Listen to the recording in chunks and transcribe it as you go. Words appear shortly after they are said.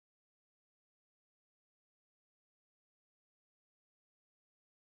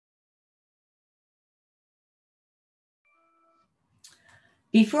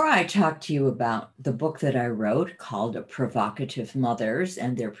Before I talk to you about the book that I wrote called Provocative Mothers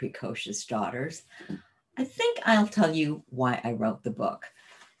and Their Precocious Daughters, I think I'll tell you why I wrote the book.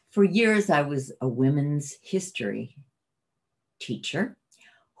 For years, I was a women's history teacher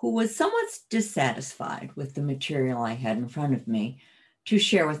who was somewhat dissatisfied with the material I had in front of me to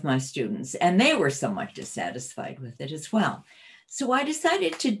share with my students, and they were somewhat dissatisfied with it as well. So I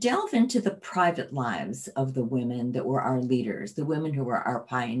decided to delve into the private lives of the women that were our leaders, the women who were our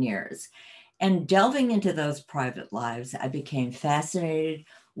pioneers. And delving into those private lives, I became fascinated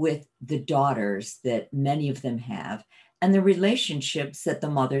with the daughters that many of them have and the relationships that the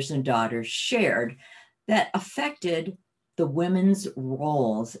mothers and daughters shared that affected the women's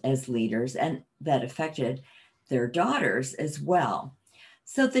roles as leaders and that affected their daughters as well.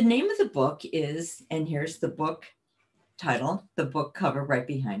 So the name of the book is, and here's the book title, the book cover right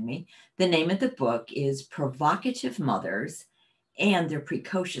behind me. The name of the book is Provocative Mothers and Their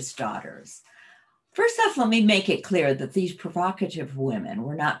Precocious Daughters. First off, let me make it clear that these provocative women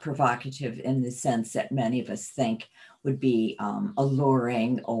were not provocative in the sense that many of us think would be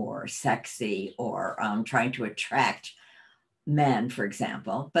alluring or sexy or trying to attract men, for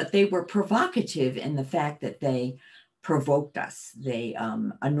example, but they were provocative in the fact that they provoked us. They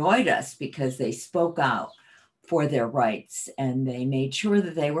annoyed us because they spoke out for their rights and they made sure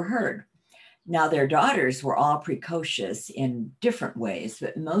that they were heard. Now, their daughters were all precocious in different ways,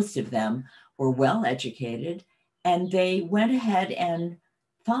 but most of them were well educated and they went ahead and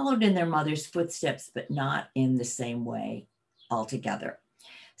followed in their mother's footsteps, but not in the same way altogether.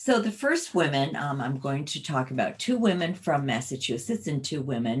 So the first women, I'm going to talk about two women from Massachusetts and two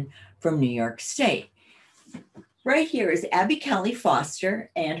women from New York State. Right here is Abby Kelley Foster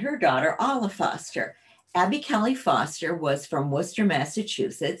and her daughter, Alla Foster. Abby Kelley Foster was from Worcester,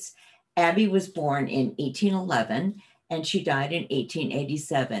 Massachusetts. Abby was born in 1811 and she died in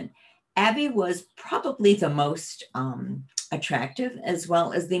 1887. Abby was probably the most attractive as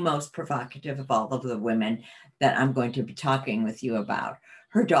well as the most provocative of all of the women that I'm going to be talking with you about.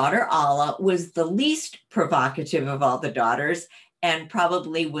 Her daughter, Alla, was the least provocative of all the daughters and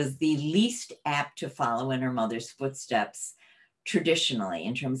probably was the least apt to follow in her mother's footsteps traditionally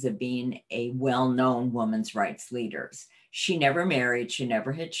in terms of being a well-known women's rights leader. She never married, she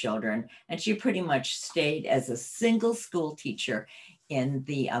never had children, and she pretty much stayed as a single school teacher in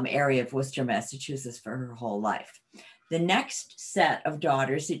the area of Worcester, Massachusetts for her whole life. The next set of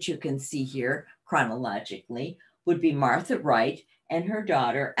daughters that you can see here chronologically would be Martha Wright and her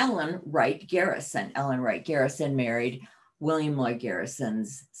daughter, Ellen Wright Garrison. Ellen Wright Garrison married William Lloyd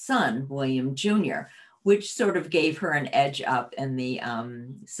Garrison's son, William Jr., which sort of gave her an edge up in the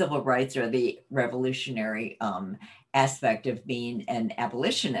civil rights or the revolutionary aspect of being an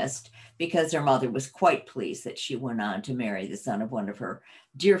abolitionist, because her mother was quite pleased that she went on to marry the son of one of her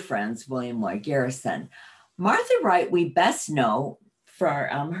dear friends, William Lloyd Garrison. Martha Wright, we best know for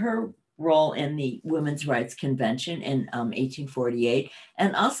her role in the Women's Rights Convention in 1848,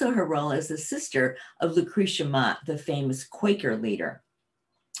 and also her role as a sister of Lucretia Mott, the famous Quaker leader.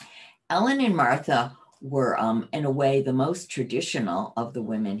 Ellen and Martha were, in a way, the most traditional of the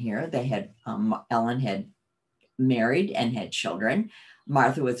women here. They had, Ellen had married and had children.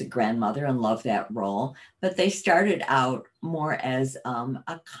 Martha was a grandmother and loved that role, but they started out more as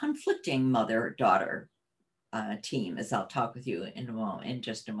a conflicting mother-daughter team, as I'll talk with you in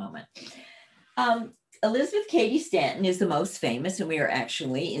just a moment. Elizabeth Cady Stanton is the most famous, and we are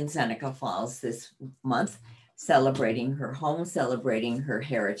actually in Seneca Falls this month, celebrating her home, celebrating her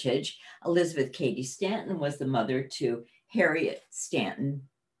heritage. Elizabeth Cady Stanton was the mother to Harriot Stanton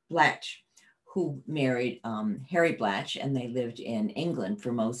Blatch, who married Harry Blatch, and they lived in England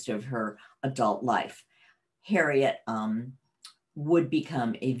for most of her adult life. Harriet would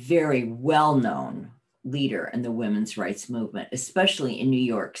become a very well-known leader in the women's rights movement, especially in New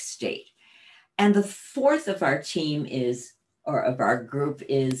York State. And the fourth of our team is, or of our group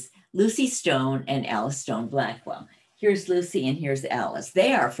is Lucy Stone and Alice Stone Blackwell. Here's Lucy and here's Alice.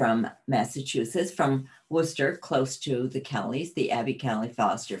 They are from Massachusetts, from Worcester, close to the Kelleys, the Abby Kelley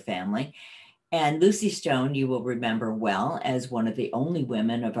Foster family. And Lucy Stone, you will remember well, as one of the only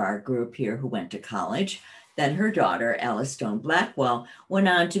women of our group here who went to college. Then her daughter, Alice Stone Blackwell, went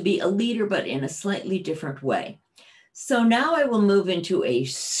on to be a leader, but in a slightly different way. So now I will move into a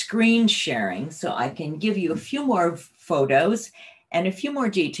screen sharing so I can give you a few more photos and a few more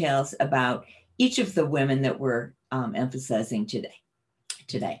details about each of the women that we're emphasizing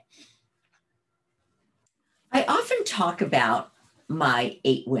today. I often talk about my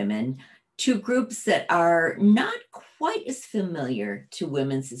 8 women to groups that are not quite as familiar to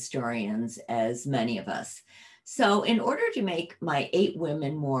women's historians as many of us. So in order to make my 8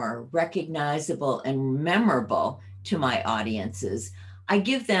 women more recognizable and memorable to my audiences, I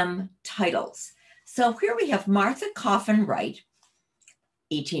give them titles. So here we have Martha Coffin Wright,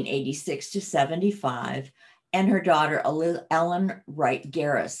 1886 to 75, and her daughter Ellen Wright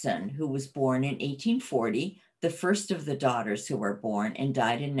Garrison, who was born in 1840, the first of the daughters who were born, and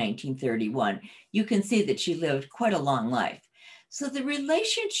died in 1931. You can see that she lived quite a long life. So the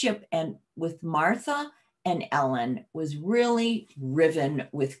relationship with Martha and Ellen was really riven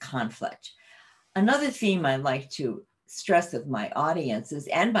with conflict. Another theme I like to stress with my audiences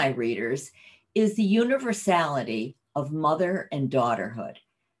and my readers is the universality of mother and daughterhood.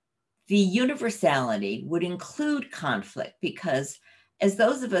 The universality would include conflict because, as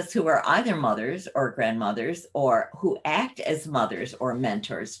those of us who are either mothers or grandmothers or who act as mothers or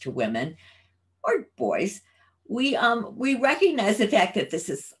mentors to women or boys, we recognize the fact that this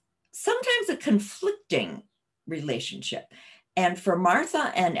is sometimes a conflicting relationship. And for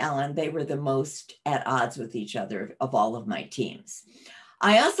Martha and Ellen, they were the most at odds with each other of all of my teams.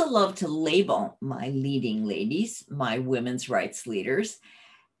 I also love to label my leading ladies, my women's rights leaders,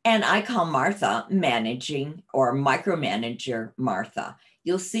 and I call Martha managing or micromanager Martha.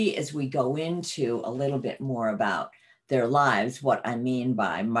 You'll see as we go into a little bit more about their lives what I mean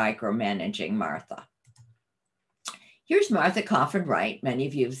by micromanaging Martha. Here's Martha Coffin Wright. Many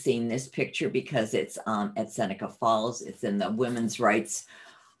of you have seen this picture because it's at Seneca Falls. It's in the Women's Rights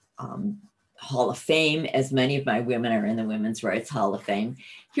Hall of Fame, as many of my women are in the Women's Rights Hall of Fame.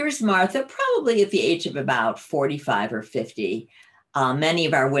 Here's Martha, probably at the age of about 45 or 50. Many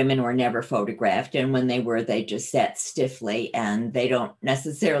of our women were never photographed, and when they were, they just sat stiffly, and they don't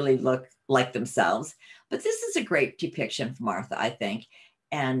necessarily look like themselves. But this is a great depiction of Martha, I think.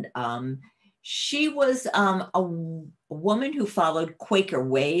 And she was a woman who followed Quaker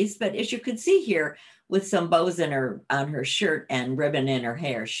ways, but as you can see here, with some bows on her shirt and ribbon in her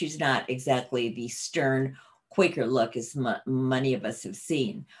hair, she's not exactly the stern Quaker look as many of us have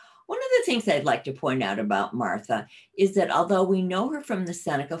seen. One of the things I'd like to point out about Martha is that although we know her from the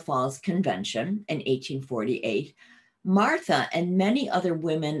Seneca Falls Convention in 1848, Martha and many other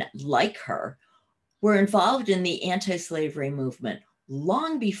women like her were involved in the anti-slavery movement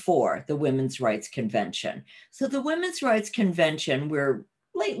long before the Women's Rights Convention. So the Women's Rights Convention, we're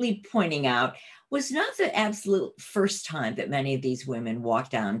lately pointing out, was not the absolute first time that many of these women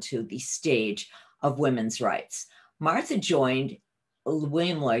walked onto the stage of women's rights. Martha joined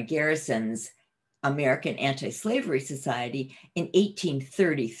William Lloyd Garrison's American Anti-Slavery Society in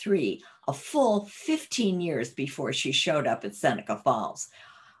 1833, a full 15 years before she showed up at Seneca Falls.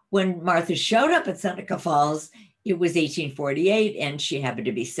 When Martha showed up at Seneca Falls, it was 1848, and she happened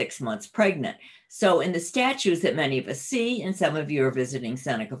to be 6 months pregnant. So in the statues that many of us see, and some of you are visiting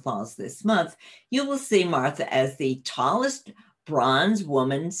Seneca Falls this month, you will see Martha as the tallest bronze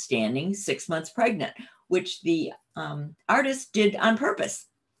woman standing 6 months pregnant, which the artist did on purpose.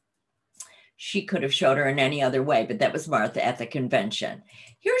 She could have showed her in any other way, but that was Martha at the convention.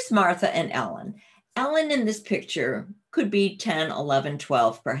 Here's Martha and Ellen. Ellen in this picture could be 10, 11,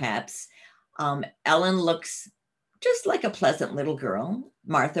 12 perhaps. Ellen looks just like a pleasant little girl.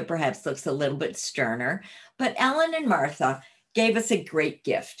 Martha perhaps looks a little bit sterner, but Ellen and Martha gave us a great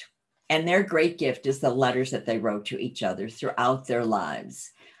gift. And their great gift is the letters that they wrote to each other throughout their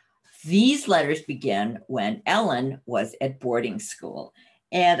lives. These letters begin when Ellen was at boarding school.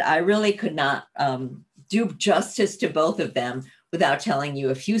 And I really could not do justice to both of them without telling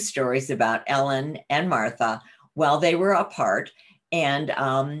you a few stories about Ellen and Martha while they were apart, and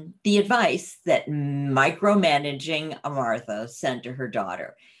the advice that micromanaging Martha sent to her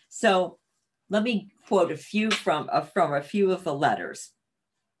daughter. So let me quote a few from a few of the letters.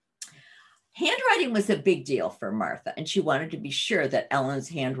 Handwriting was a big deal for Martha, and she wanted to be sure that Ellen's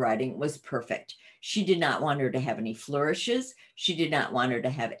handwriting was perfect. She did not want her to have any flourishes. She did not want her to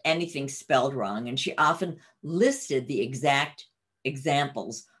have anything spelled wrong, and she often listed the exact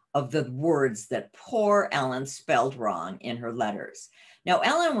examples of the words that poor Ellen spelled wrong in her letters. Now,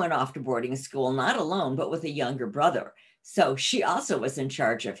 Ellen went off to boarding school not alone, but with a younger brother. So she also was in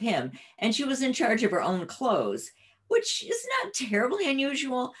charge of him, and she was in charge of her own clothes, which is not terribly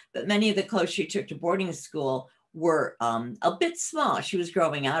unusual, but many of the clothes she took to boarding school were a bit small. She was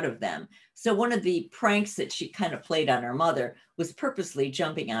growing out of them. So one of the pranks that she kind of played on her mother was purposely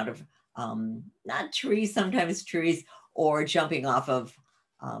jumping out of not trees, sometimes trees, or jumping off of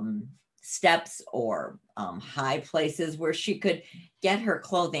steps or high places where she could get her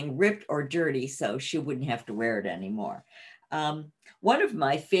clothing ripped or dirty so she wouldn't have to wear it anymore. One of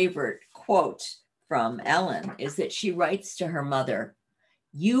my favorite quotes from Ellen is that she writes to her mother,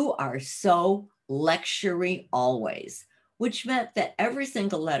 "You are so lectury always, which meant that every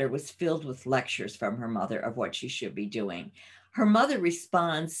single letter was filled with lectures from her mother of what she should be doing. Her mother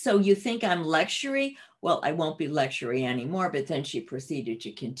responds, "So you think I'm lectury? Well, I won't be lectury anymore." But then she proceeded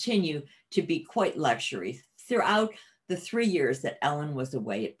to continue to be quite lectury throughout the 3 years that Ellen was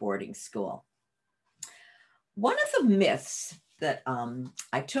away at boarding school. One of the myths that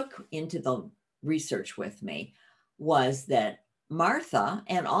I took into the research with me was that Martha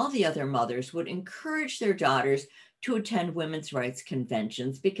and all the other mothers would encourage their daughters to attend women's rights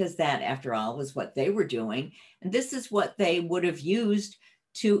conventions because that, after all, was what they were doing. And this is what they would have used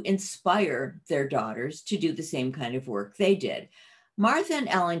to inspire their daughters to do the same kind of work they did. Martha and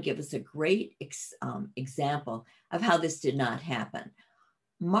Ellen give us a great example of how this did not happen.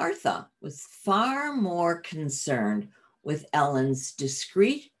 Martha was far more concerned with Ellen's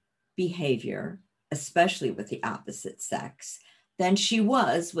discreet behavior, especially with the opposite sex, than she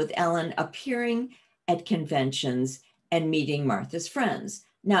was with Ellen appearing at conventions and meeting Martha's friends.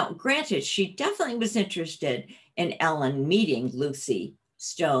 Now, granted, she definitely was interested in Ellen meeting Lucy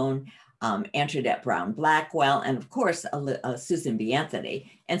Stone, Antoinette Brown Blackwell, and of course, Susan B.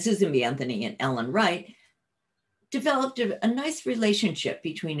 Anthony. And Susan B. Anthony and Ellen Wright developed a nice relationship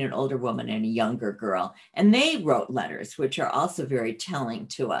between an older woman and a younger girl. And they wrote letters, which are also very telling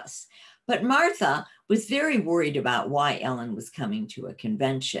to us. But Martha was very worried about why Ellen was coming to a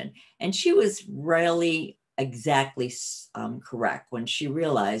convention. And she was really exactly correct when she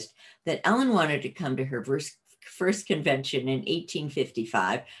realized that Ellen wanted to come to her first convention in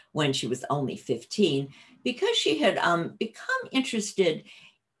 1855 when she was only 15, because she had become interested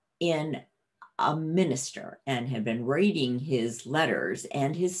in a minister and had been reading his letters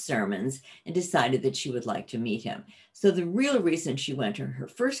and his sermons and decided that she would like to meet him. So the real reason she went to her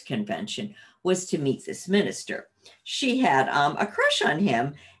first convention was to meet this minister. She had a crush on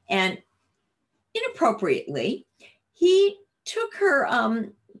him, and inappropriately, he took her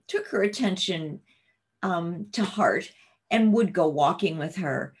attention to heart and would go walking with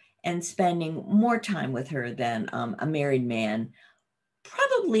her and spending more time with her than a married man,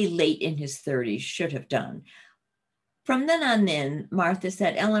 probably late in his 30s, should have done. From then on in, Martha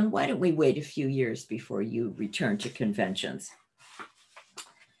said, "Ellen, why don't we wait a few years before you return to conventions?"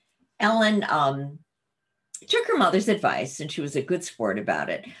 Ellen took her mother's advice, and she was a good sport about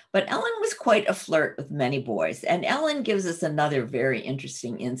it. But Ellen was quite a flirt with many boys. And Ellen gives us another very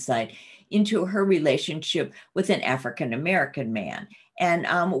interesting insight into her relationship with an African-American man.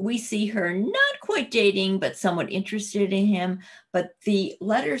 And we see her not quite dating, but somewhat interested in him. But the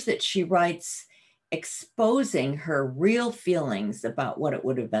letters that she writes exposing her real feelings about what it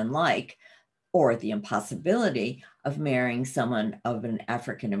would have been like, or the impossibility of marrying someone of an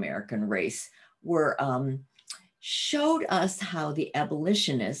African-American race, were showed us how the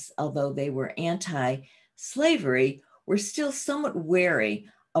abolitionists, although they were anti-slavery, were still somewhat wary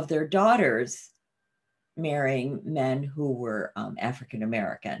of their daughters marrying men who were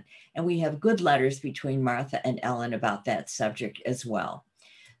African-American. And we have good letters between Martha and Ellen about that subject as well.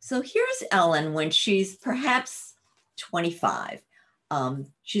 So here's Ellen when she's perhaps 25.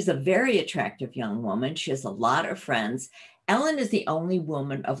 She's a very attractive young woman. She has a lot of friends. Ellen is the only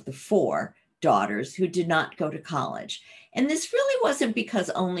woman of the 4 daughters who did not go to college. And this really wasn't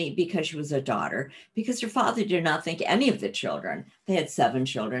only because she was a daughter, because her father did not think any of the children, they had 7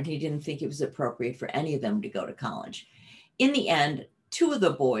 children, he didn't think it was appropriate for any of them to go to college. In the end, 2 of the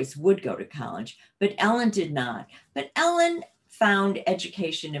boys would go to college, but Ellen did not. But Ellen found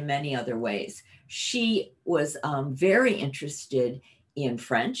education in many other ways. She was very interested in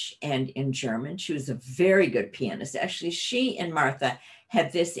French and in German. She was a very good pianist. Actually, she and Martha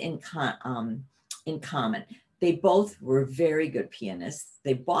had this in common. They both were very good pianists.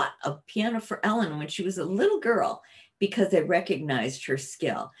 They bought a piano for Ellen when she was a little girl because they recognized her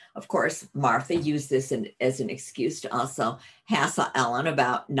skill. Of course, Martha used this as an excuse to also hassle Ellen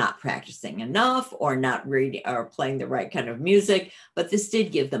about not practicing enough or not reading or playing the right kind of music, but this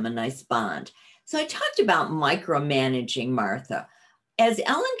did give them a nice bond. So I talked about micromanaging Martha. As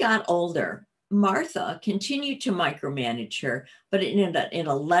Ellen got older, Martha continued to micromanage her, but in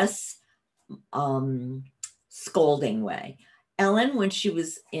a less scolding way. Ellen, when she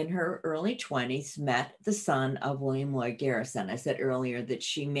was in her early 20s, met the son of William Lloyd Garrison. I said earlier that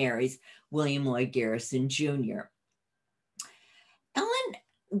she marries William Lloyd Garrison Jr. Ellen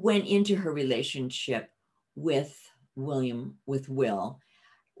went into her relationship with Will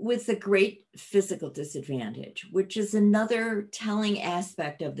with a great physical disadvantage, which is another telling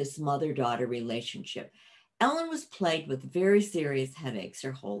aspect of this mother-daughter relationship. Ellen was plagued with very serious headaches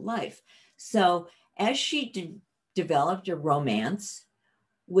her whole life. So as she developed a romance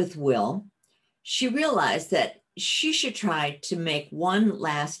with Will, she realized that she should try to make one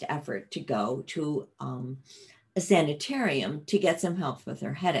last effort to go to a sanitarium to get some help with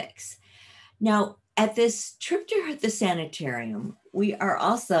her headaches. Now, at this trip to the sanitarium, we are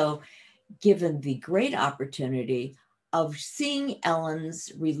also given the great opportunity of seeing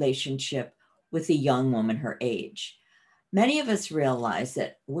Ellen's relationship with a young woman her age. Many of us realize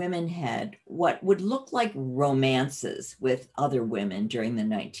that women had what would look like romances with other women during the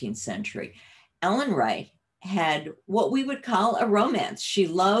 19th century. Ellen Wright had what we would call a romance. She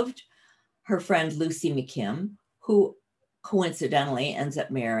loved her friend Lucy McKim, who coincidentally ends up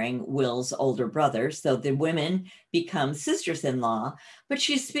marrying Will's older brother. So the women become sisters-in-law, but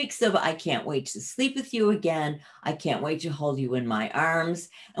she speaks of, I can't wait to sleep with you again. I can't wait to hold you in my arms.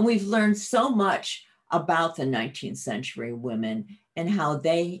 And we've learned so much about the 19th century women and how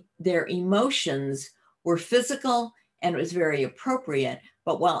their emotions were physical and it was very appropriate.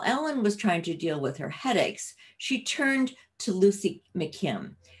 But while Ellen was trying to deal with her headaches, she turned to Lucy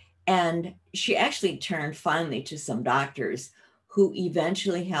McKim. And she actually turned finally to some doctors who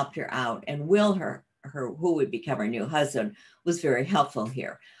eventually helped her out. And Will, her who would become her new husband, was very helpful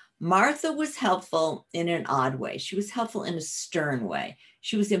here. Martha was helpful in an odd way. She was helpful in a stern way.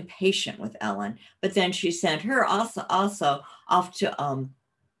 She was impatient with Ellen, but then she sent her also off to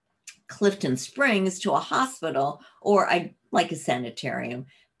Clifton Springs to a hospital or like a sanitarium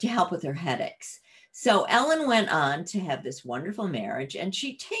to help with her headaches. So Ellen went on to have this wonderful marriage, and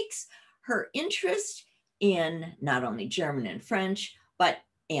she takes her interest in not only German and French, but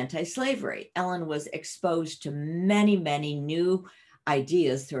anti-slavery. Ellen was exposed to many, many new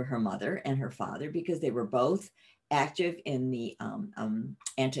ideas through her mother and her father because they were both active in the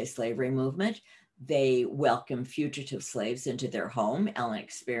anti-slavery movement. They welcomed fugitive slaves into their home. Ellen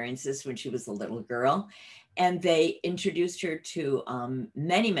experienced this when she was a little girl. And they introduced her to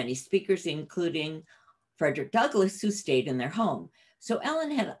many, many speakers, including Frederick Douglass, who stayed in their home. So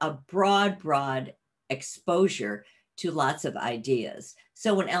Ellen had a broad exposure to lots of ideas.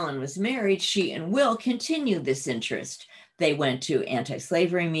 So when Ellen was married, she and Will continued this interest. They went to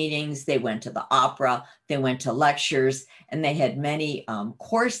anti-slavery meetings, they went to the opera, they went to lectures, and they had many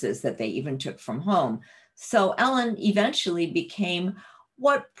courses that they even took from home. So Ellen eventually became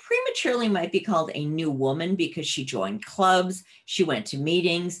what prematurely might be called a new woman because she joined clubs, she went to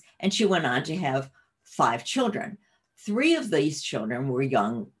meetings, and she went on to have 5 children. 3 of these children were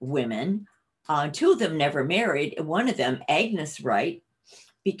young women. 2 of them never married. One of them, Agnes Wright,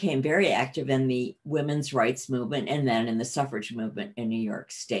 became very active in the women's rights movement and then in the suffrage movement in New York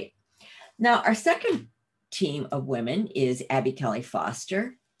State. Now, our second team of women is Abby Kelley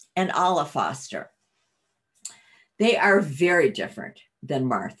Foster and Alla Foster. They are very different than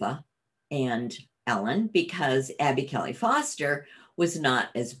Martha and Ellen because Abby Kelley Foster was not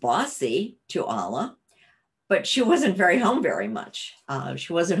as bossy to Alla, but she wasn't home very much.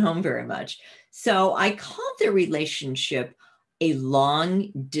 She wasn't home very much. So I called their relationship a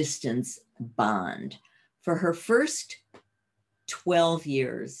long distance bond. For her first 12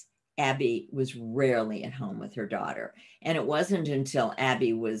 years, Abby was rarely at home with her daughter. And it wasn't until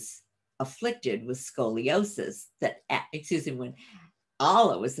Abby was afflicted with scoliosis when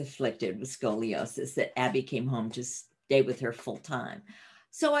Alla was afflicted with scoliosis that Abby came home to stay with her full time.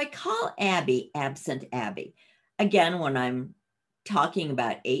 So I call Abby Absent Abby. Again, when I'm talking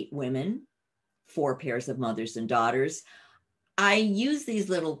about 8 women, 4 pairs of mothers and daughters, I use these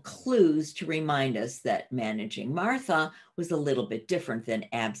little clues to remind us that managing Martha was a little bit different than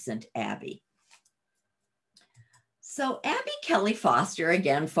Absent Abby. So Abby Kelley Foster,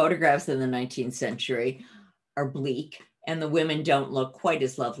 again, photographs in the 19th century are bleak and the women don't look quite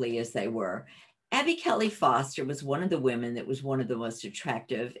as lovely as they were. Abby Kelley Foster was one of the women that was one of the most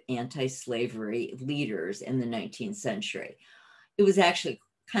attractive anti-slavery leaders in the 19th century. It was actually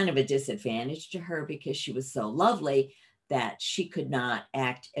kind of a disadvantage to her because she was so lovely that she could not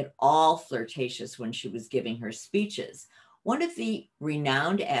act at all flirtatious when she was giving her speeches. One of the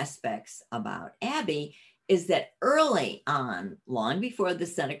renowned aspects about Abby is that early on, long before the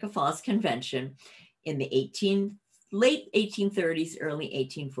Seneca Falls Convention in the late 1830s, early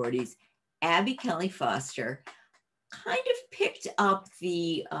 1840s, Abby Kelley Foster kind of picked up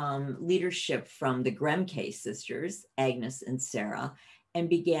the leadership from the Gremke sisters, Agnes and Sarah, and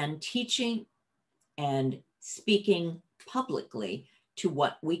began teaching and speaking publicly to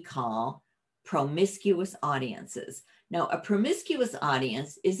what we call promiscuous audiences. Now, a promiscuous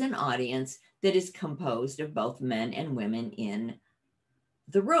audience is an audience that is composed of both men and women in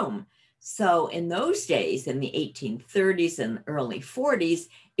the room. So in those days, in the 1830s and early 40s,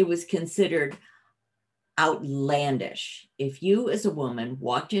 it was considered outlandish if you as a woman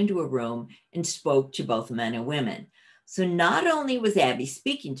walked into a room and spoke to both men and women. So not only was Abby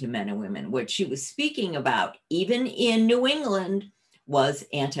speaking to men and women, what she was speaking about, even in New England, was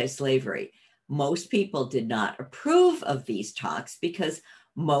anti-slavery. Most people did not approve of these talks because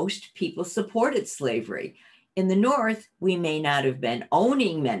most people supported slavery. In the North, we may not have been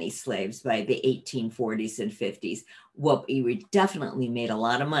owning many slaves by the 1840s and 50s. Well, we definitely made a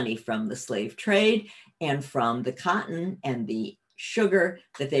lot of money from the slave trade and from the cotton and the sugar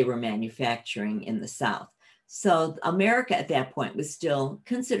that they were manufacturing in the South. So America at that point was still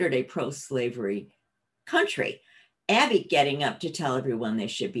considered a pro-slavery country. Abby getting up to tell everyone they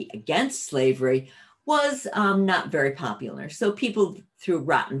should be against slavery was not very popular. So people threw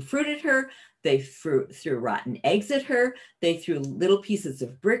rotten fruit at her. They threw rotten eggs at her. They threw little pieces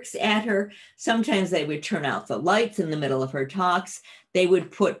of bricks at her. Sometimes they would turn out the lights in the middle of her talks. They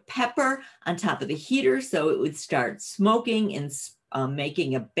would put pepper on top of the heater so it would start smoking and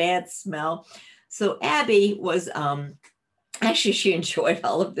making a bad smell. So Abby was, actually, she enjoyed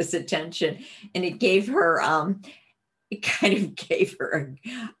all of this attention, and it gave her,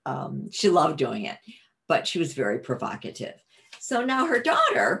 she loved doing it, but she was very provocative. So now her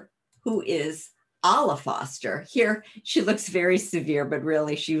daughter, who is Alla Foster, here she looks very severe, but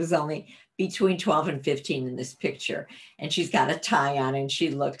really she was only between 12 and 15 in this picture. And she's got a tie on and she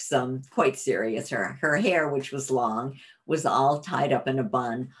looks quite serious. Her hair, which was long, was all tied up in a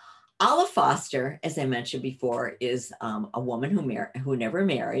bun. Alla Foster, as I mentioned before, is a woman who never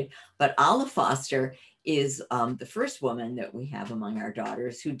married, but Alla Foster is the first woman that we have among our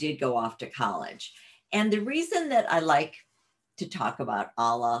daughters who did go off to college. And the reason that I like to talk about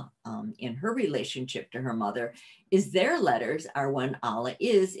Alla in her relationship to her mother is their letters are when Alla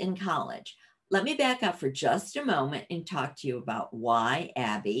is in college. Let me back up for just a moment and talk to you about why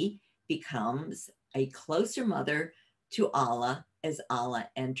Abby becomes a closer mother to Alla as Alla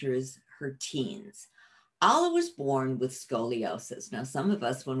enters her teens. Alla was born with scoliosis. Now, some of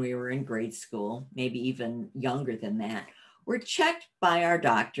us, when we were in grade school, maybe even younger than that, were checked by our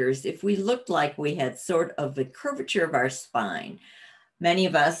doctors if we looked like we had sort of the curvature of our spine. Many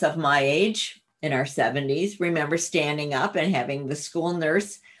of us of my age, in our 70s, remember standing up and having the school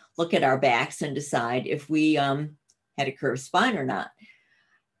nurse look at our backs and decide if we had a curved spine or not.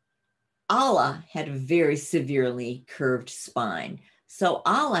 Alla had a very severely curved spine. So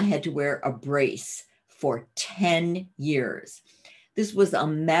Alla had to wear a brace for 10 years. This was a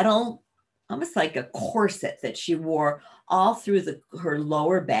metal, almost like a corset that she wore all through her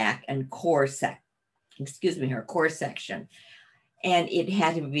lower back and core section. And it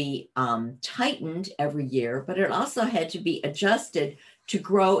had to be tightened every year, but it also had to be adjusted to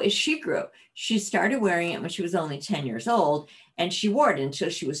grow as she grew. She started wearing it when she was only 10 years old, and she wore it until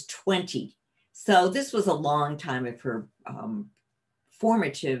she was 20. So this was a long time of her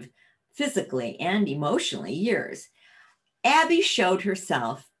formative, physically and emotionally, years. Abby showed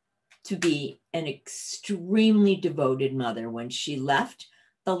herself to be an extremely devoted mother when she left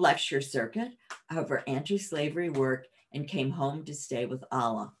the lecture circuit of her anti-slavery work and came home to stay with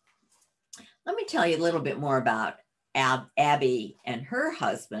Alla. Let me tell you a little bit more about Abby and her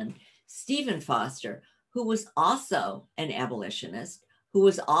husband, Stephen Foster, who was also an abolitionist, who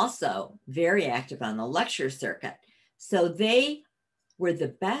was also very active on the lecture circuit. So they were the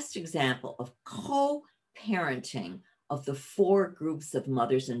best example of co-parenting of the 4 groups of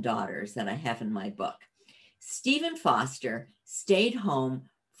mothers and daughters that I have in my book. Stephen Foster stayed home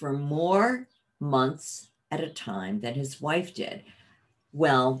for more months at a time than his wife did.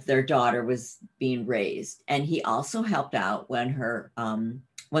 Well, their daughter was being raised, and he also helped out when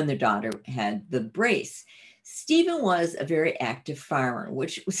their daughter had the brace. Stephen was a very active farmer,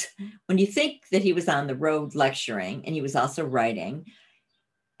 which was, when you think that he was on the road lecturing, and he was also writing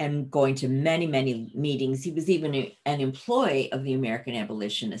and going to many, many meetings. He was even an employee of the American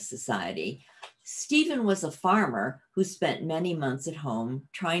Abolitionist Society. Stephen was a farmer who spent many months at home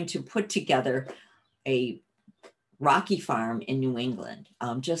trying to put together a rocky farm in New England,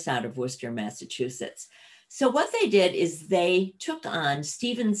 just out of Worcester, Massachusetts. So what they did is they took on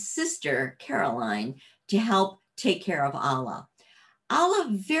Stephen's sister, Caroline, to help take care of Alla. Alla,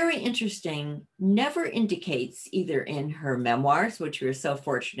 very interesting, never indicates either in her memoirs, which we were so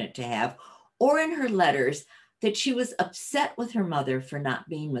fortunate to have, or in her letters that she was upset with her mother for not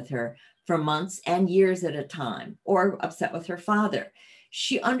being with her for months and years at a time, or upset with her father.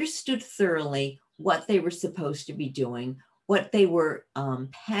 She understood thoroughly what they were supposed to be doing, what they were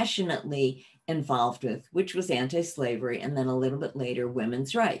passionately involved with, which was anti-slavery, and then a little bit later,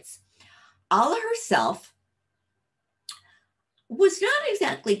 women's rights. Alla herself was not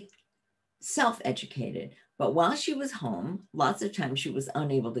exactly self-educated. But while she was home, lots of times she was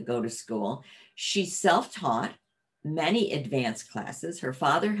unable to go to school. She self-taught many advanced classes. Her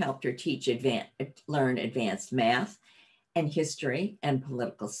father helped her learn advanced math and history and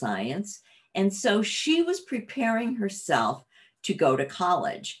political science. And so she was preparing herself to go to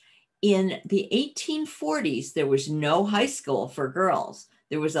college. In the 1840s, there was no high school for girls.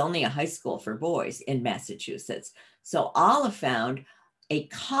 There was only a high school for boys in Massachusetts. So Alla found a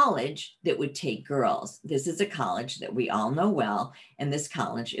college that would take girls. This is a college that we all know well, and this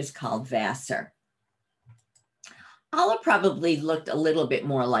college is called Vassar. Alla probably looked a little bit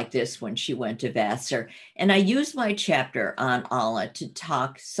more like this when she went to Vassar. And I used my chapter on Alla to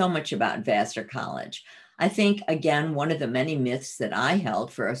talk so much about Vassar College. I think, again, one of the many myths that I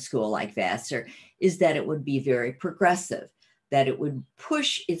held for a school like Vassar is that it would be very progressive, that it would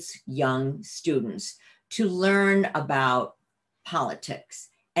push its young students to learn about politics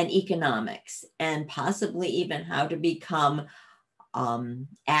and economics and possibly even how to become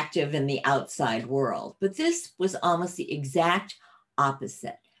active in the outside world. But this was almost the exact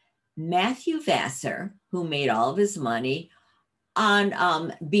opposite. Matthew Vassar, who made all of his money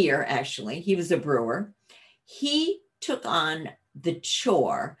on beer, actually, he was a brewer, he took on the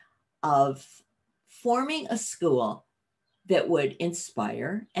chore of forming a school that would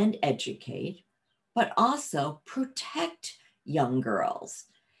inspire and educate, but also protect young girls.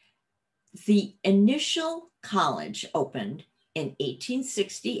 The initial college opened in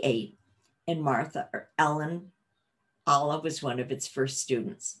 1868, and Alla was one of its first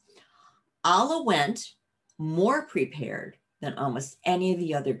students. Alla went more prepared than almost any of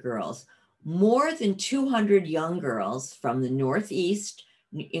the other girls. More than 200 young girls from the Northeast,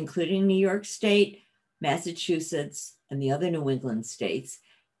 including New York State, Massachusetts, and the other New England states,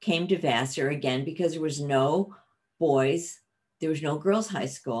 came to Vassar again because there was no boys, there was no girls' high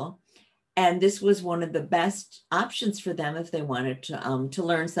school. And this was one of the best options for them if they wanted to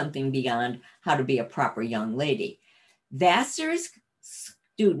learn something beyond how to be a proper young lady. Vassar's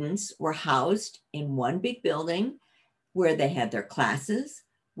students were housed in one big building where they had their classes,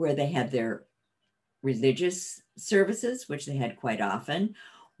 where they had their religious services, which they had quite often,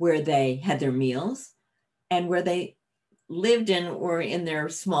 where they had their meals, and where they lived in or in their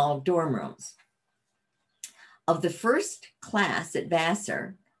small dorm rooms. Of the first class at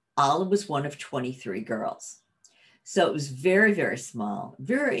Vassar, Alla was one of 23 girls. So it was very, very small,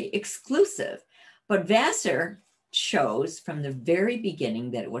 very exclusive. But Vassar chose from the very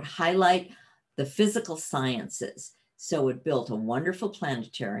beginning that it would highlight the physical sciences. So it built a wonderful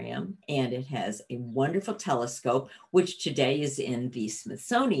planetarium, and it has a wonderful telescope, which today is in the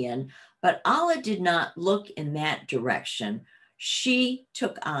Smithsonian. But Alla did not look in that direction. She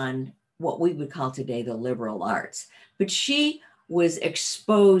took on what we would call today the liberal arts, but she was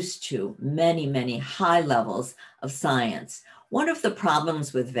exposed to many, many high levels of science. One of the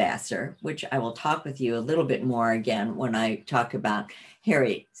problems with Vassar, which I will talk with you a little bit more again when I talk about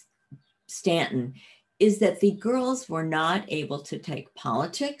Harriet Stanton, is that the girls were not able to take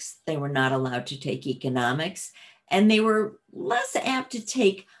politics. They were not allowed to take economics, and they were less apt to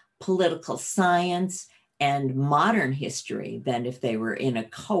take political science and modern history than if they were in a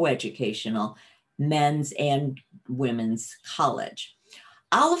coeducational men's and women's college.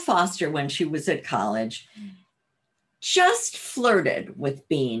 Alla Foster, when she was at college, just flirted with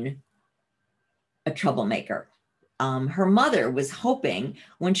being a troublemaker. Her mother was hoping,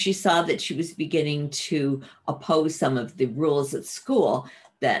 when she saw that she was beginning to oppose some of the rules at school,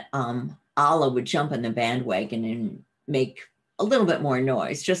 that Alla would jump on the bandwagon and make a little bit more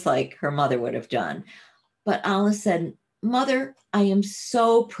noise, just like her mother would have done. But Alla said, "Mother, I am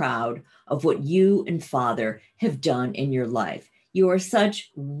so proud of what you and Father have done in your life. You are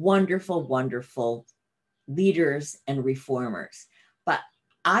such wonderful, wonderful leaders and reformers. But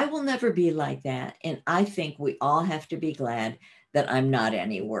I will never be like that. And I think we all have to be glad that I'm not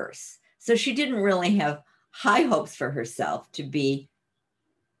any worse." So she didn't really have high hopes for herself to be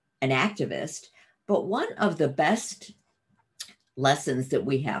an activist. But one of the best lessons that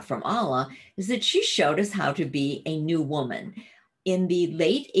we have from Alla is that she showed us how to be a new woman. In the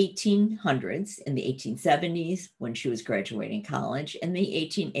late 1800s, in the 1870s, when she was graduating college, in the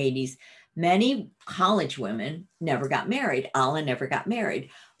 1880s, many college women never got married. Alla never got married,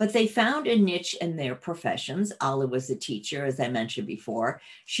 but they found a niche in their professions. Alla was a teacher, as I mentioned before.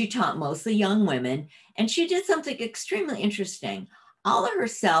 She taught mostly young women, and she did something extremely interesting. Alla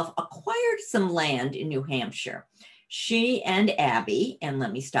herself acquired some land in New Hampshire. She and Abby, and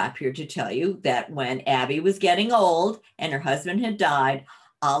let me stop here to tell you that when Abby was getting old and her husband had died,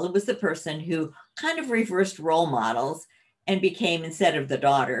 Alla was the person who kind of reversed role models and became, instead of the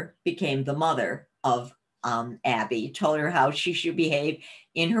daughter, became the mother of Abby, told her how she should behave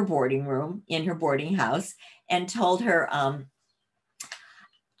in her boarding room, in her boarding house, and told her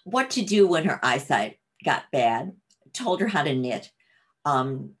what to do when her eyesight got bad, told her how to knit,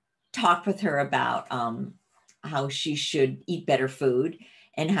 talked with her about how she should eat better food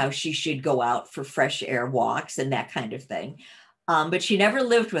and how she should go out for fresh air walks and that kind of thing. But she never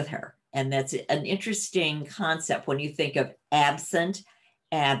lived with her. And that's an interesting concept when you think of absent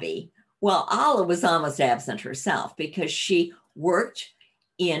Abby. Well, Alla was almost absent herself because she worked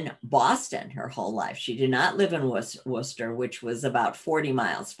in Boston her whole life. She did not live in Worcester, which was about 40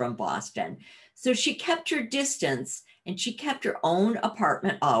 miles from Boston. So she kept her distance and she kept her own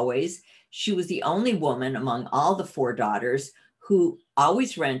apartment always. She was the only woman among all the four daughters who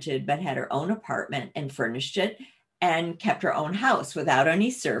always rented, but had her own apartment and furnished it and kept her own house without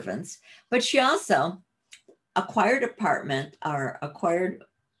any servants. But she also acquired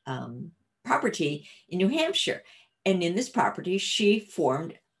property in New Hampshire. And in this property, she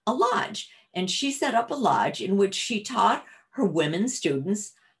formed a lodge. And she set up a lodge in which she taught her women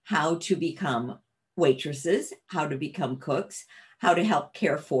students how to become waitresses, how to become cooks, how to help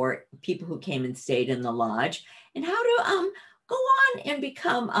care for people who came and stayed in the lodge, and how to go on and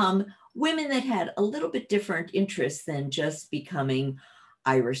become women that had a little bit different interests than just becoming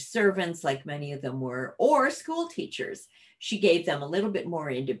Irish servants, like many of them were, or school teachers. She gave them a little bit more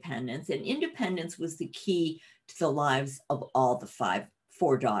independence, and independence was the key to the lives of all the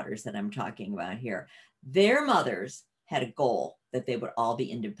four daughters that I'm talking about here. Their mothers had a goal that they would all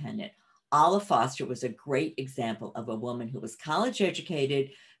be independent. Alla Foster was a great example of a woman who was college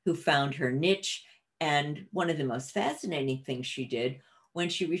educated, who found her niche. And one of the most fascinating things she did when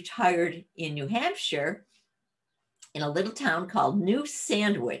she retired in New Hampshire, in a little town called New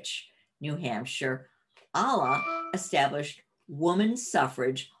Sandwich, New Hampshire, Alla established women's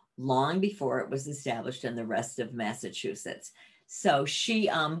suffrage long before it was established in the rest of Massachusetts. So she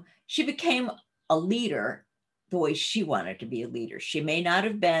became a leader the way she wanted to be a leader. She may not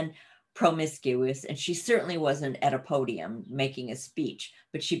have been promiscuous, and she certainly wasn't at a podium making a speech,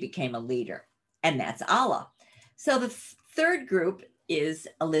 but she became a leader. And that's Alla. So the third group is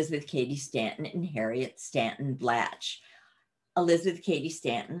Elizabeth Cady Stanton and Harriet Stanton Blatch. Elizabeth Cady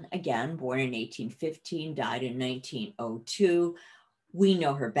Stanton, again, born in 1815, died in 1902. We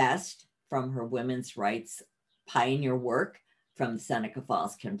know her best from her women's rights pioneer work, from the Seneca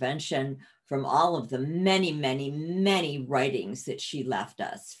Falls Convention, from all of the many, many, many writings that she left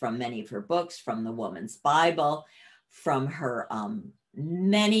us, from many of her books, from the Woman's Bible, from her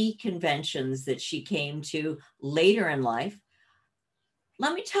many conventions that she came to later in life.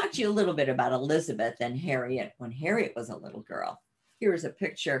 Let me talk to you a little bit about Elizabeth and Harriet when Harriet was a little girl. Here's a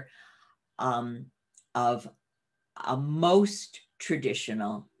picture of a most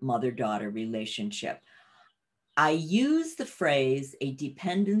traditional mother-daughter relationship. I use the phrase a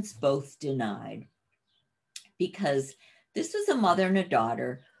dependence both denied because this was a mother and a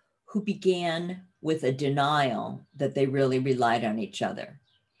daughter who began with a denial that they really relied on each other.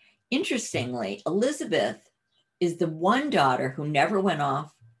 Interestingly, Elizabeth is the one daughter who never went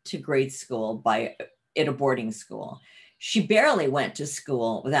off to grade school at a boarding school. She barely went to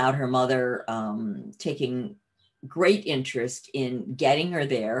school without her mother taking great interest in getting her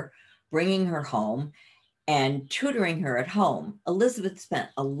there, bringing her home, and tutoring her at home. Elizabeth spent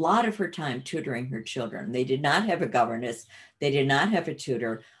a lot of her time tutoring her children. They did not have a governess. They did not have a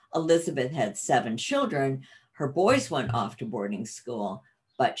tutor. Elizabeth had 7 children. Her boys went off to boarding school,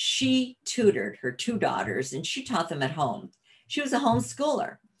 but she tutored her 2 daughters and she taught them at home. She was a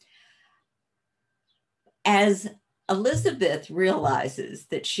homeschooler. As Elizabeth realizes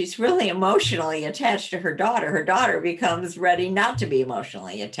that she's really emotionally attached to her daughter becomes ready not to be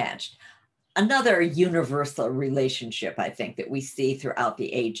emotionally attached. Another universal relationship, I think, that we see throughout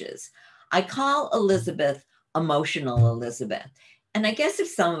the ages. I call Elizabeth emotional Elizabeth. And I guess if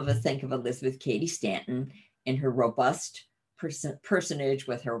some of us think of Elizabeth Cady Stanton in her robust personage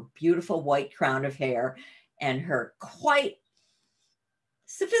with her beautiful white crown of hair and her quite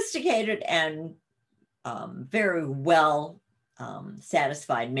sophisticated and very well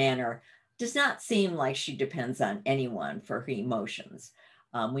satisfied manner, does not seem like she depends on anyone for her emotions.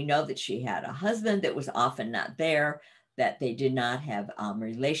 We know that she had a husband that was often not there, that they did not have a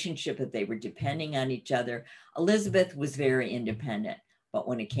relationship, that they were depending on each other. Elizabeth was very independent, but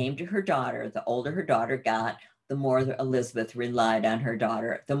when it came to her daughter, the older her daughter got, the more Elizabeth relied on her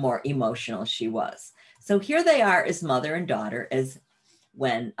daughter, the more emotional she was. So here they are as mother and daughter, as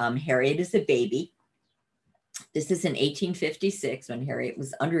when Harriet is a baby. This is in 1856 when Harriet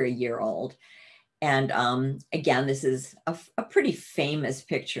was under a year old. And again, this is a pretty famous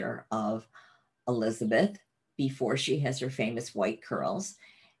picture of Elizabeth before she has her famous white curls.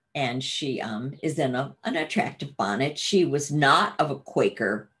 And she is in an attractive bonnet. She was not of a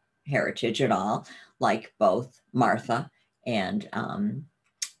Quaker heritage at all, like both Martha and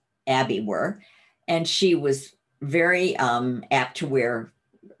Abby were. And she was very apt to wear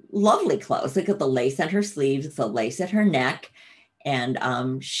lovely clothes. Look at the lace on her sleeves, the lace at her neck.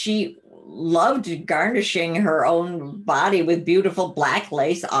 And she loved garnishing her own body with beautiful black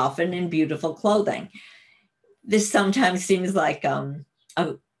lace, often in beautiful clothing. This sometimes seems like an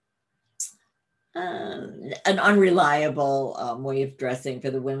unreliable way of dressing for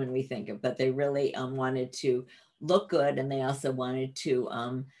the women we think of, but they really wanted to look good, and they also wanted to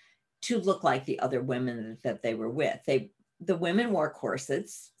look like the other women that they were with. The women wore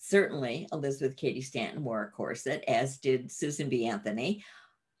corsets. Certainly, Elizabeth Cady Stanton wore a corset, as did Susan B. Anthony,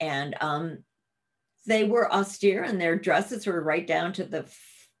 and they were austere, and their dresses were right down to the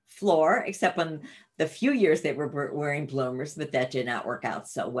floor, except on the few years they were wearing bloomers, but that did not work out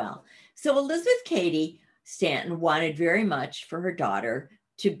so well. So Elizabeth Cady Stanton wanted very much for her daughter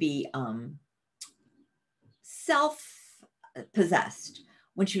to be self-possessed.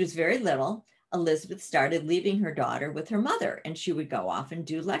 When she was very little, Elizabeth started leaving her daughter with her mother, and she would go off and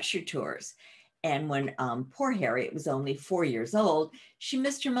do lecture tours. And when poor Harriet was only 4 years old, she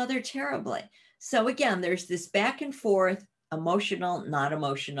missed her mother terribly. So again, there's this back and forth, emotional, not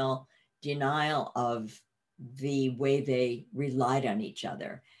emotional, denial of the way they relied on each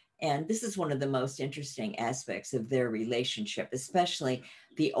other. And this is one of the most interesting aspects of their relationship, especially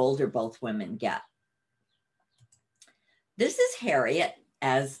the older both women get. This is Harriet,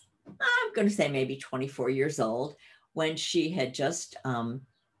 as I'm going to say maybe 24 years old, when she had just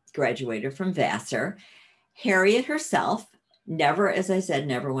graduated from Vassar. Harriet herself never, as I said,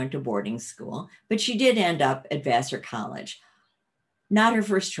 never went to boarding school, but she did end up at Vassar College. Not her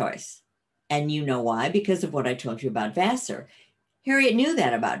first choice. And you know why? Because of what I told you about Vassar. Harriet knew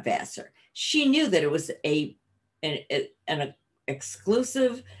that about Vassar. She knew that it was an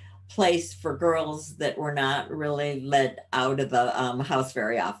exclusive place for girls that were not really let out of the house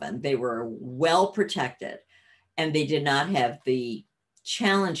very often. They were well protected, and they did not have the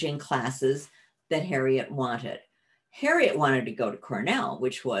challenging classes that Harriet wanted. Harriet wanted to go to Cornell,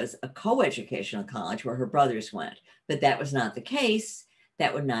 which was a co-educational college where her brothers went, but that was not the case.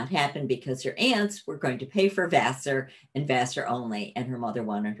 That would not happen because her aunts were going to pay for Vassar and Vassar only, and her mother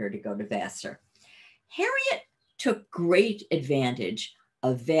wanted her to go to Vassar. Harriet took great advantage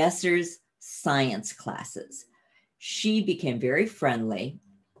of Vassar's science classes. She became very friendly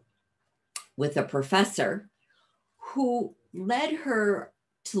with a professor who led her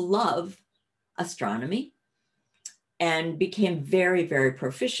to love astronomy and became very, very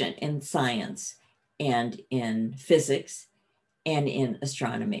proficient in science and in physics and in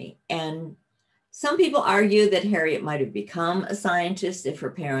astronomy. And some people argue that Harriet might have become a scientist if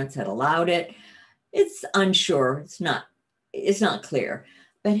her parents had allowed it. It's unsure. It's not clear.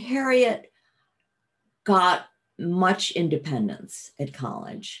 But Harriet got much independence at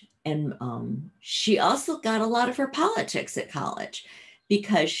college. And she also got a lot of her politics at college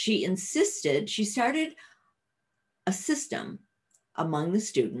because she started a system among the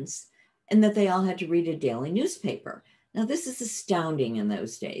students, and that they all had to read a daily newspaper. Now, this is astounding in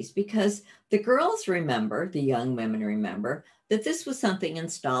those days because the girls remember, the young women remember, that this was something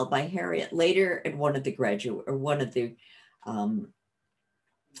installed by Harriet later at one of the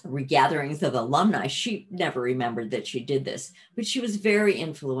regatherings of alumni. She never remembered that she did this, but she was very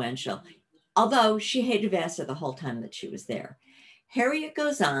influential, although she hated Vassar the whole time that she was there. Harriet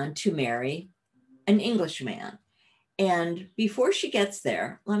goes on to marry an Englishman. And before she gets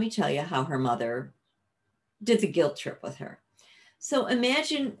there, let me tell you how her mother did the guilt trip with her. So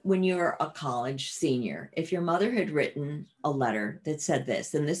imagine when you're a college senior, if your mother had written a letter that said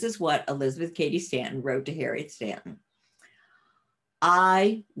this, and this is what Elizabeth Cady Stanton wrote to Harriet Stanton.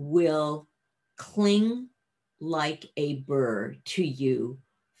 I will cling like a burr to you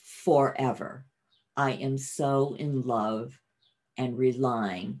forever. I am so in love and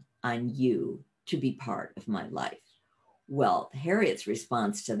relying on you to be part of my life. Well, Harriet's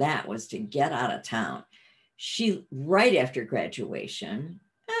response to that was to get out of town. She, right after graduation,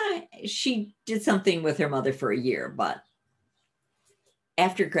 she did something with her mother for a year, but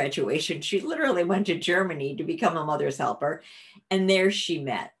after graduation, she literally went to Germany to become a mother's helper. And there she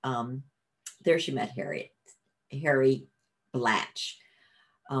met Harry Blatch.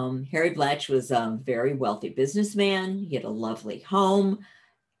 Harry Blatch was a very wealthy businessman. He had a lovely home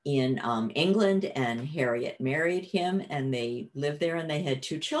in England, and Harriet married him, and they lived there, and they had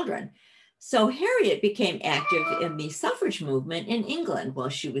 2 children. So Harriet became active in the suffrage movement in England while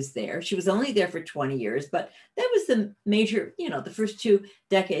she was there. She was only there for 20 years, but that was the major, the first 2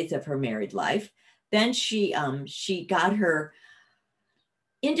 decades of her married life. Then she got her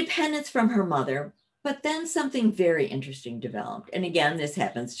independence from her mother, but then something very interesting developed. And again, this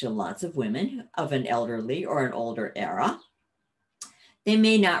happens to lots of women of an elderly or an older era. They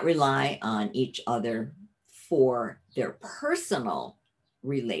may not rely on each other for their personal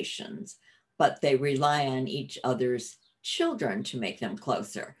relations, but they rely on each other's children to make them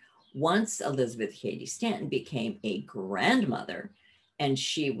closer. Once Elizabeth Cady Stanton became a grandmother, and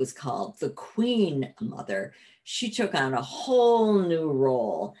she was called the Queen Mother, she took on a whole new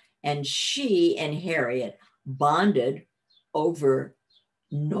role, and she and Harriet bonded over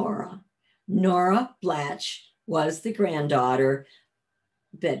Nora. Nora Blatch was the granddaughter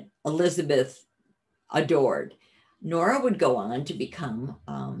that Elizabeth adored. Nora would go on to become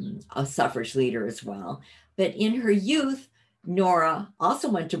a suffrage leader as well. But in her youth, Nora also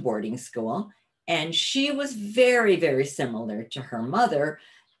went to boarding school, and she was very, very similar to her mother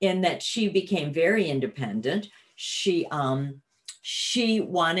in that she became very independent. She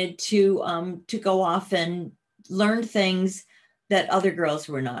wanted to go off and learn things that other girls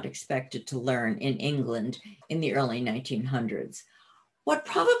were not expected to learn in England in the early 1900s. What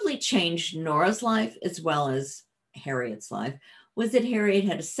probably changed Nora's life as well as Harriet's life was that Harriet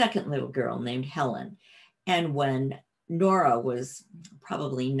had a second little girl named Helen. And when Nora was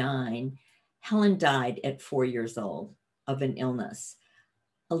probably 9, Helen died at 4 years old of an illness.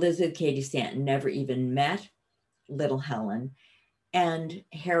 Elizabeth Cady Stanton never even met little Helen. And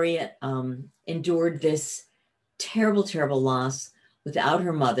Harriet endured this terrible, terrible loss without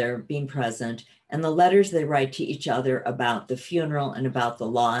her mother being present. And the letters they write to each other about the funeral and about the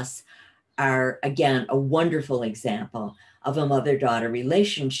loss are, again, a wonderful example of a mother-daughter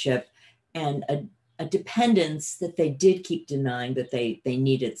relationship and a dependence that they did keep denying that they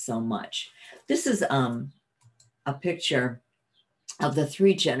needed so much. This is a picture of the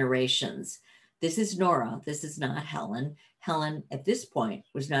 3 generations. This is Nora. This is not Helen. Helen, at this point,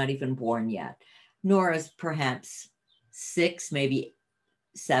 was not even born yet. Nora's perhaps 6, maybe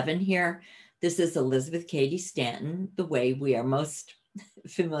 7 here. This is Elizabeth Cady Stanton, the way we are most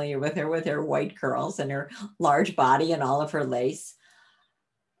familiar with her white curls and her large body and all of her lace.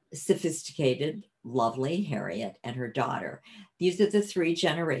 Sophisticated, lovely Harriet and her daughter. These are the 3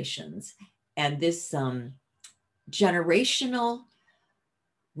 generations. And this generational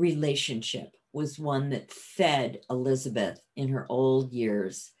relationship was one that fed Elizabeth in her old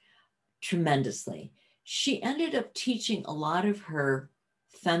years tremendously. She ended up teaching a lot of her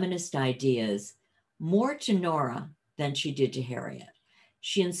feminist ideas more to Nora than she did to Harriet.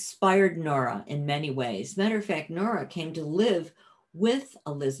 She inspired Nora in many ways. Matter of fact, Nora came to live with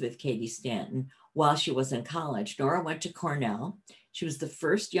Elizabeth Cady Stanton while she was in college. Nora went to Cornell. She was the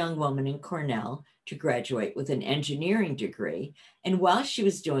first young woman in Cornell to graduate with an engineering degree. And while she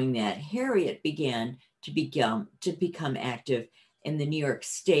was doing that, Harriet began to become active in the New York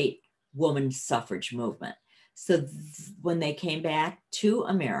State women's suffrage movement. So when they came back to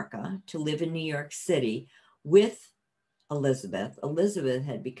America to live in New York City with Elizabeth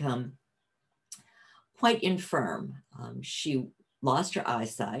had become quite infirm. She lost her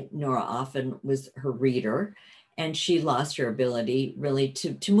eyesight. Nora often was her reader, and she lost her ability really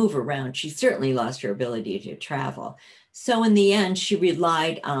to move around. She certainly lost her ability to travel. So in the end, she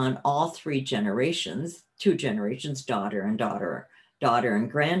relied on all 3 generations, 2 generations, daughter and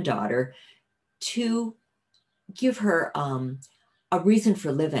granddaughter, to give her a reason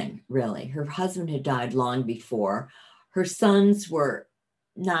for living, really. Her husband had died long before. Her sons were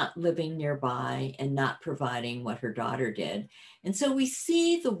not living nearby and not providing what her daughter did. And so we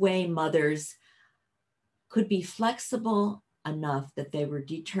see the way mothers could be flexible enough that they were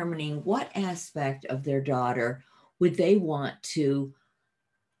determining what aspect of their daughter would they want to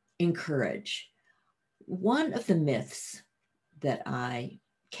encourage. One of the myths that I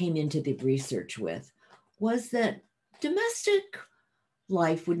came into the research with was that domestic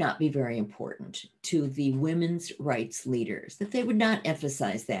life would not be very important to the women's rights leaders, that they would not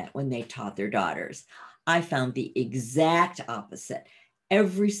emphasize that when they taught their daughters. I found the exact opposite.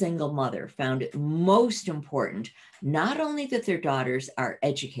 Every single mother found it most important, not only that their daughters are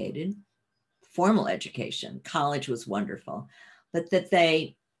educated, formal education, college was wonderful, but that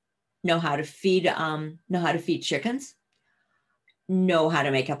they know how to feed chickens, know how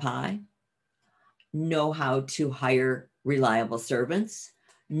to make a pie, know how to hire reliable servants,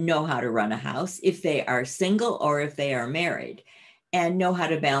 know how to run a house if they are single or if they are married, and know how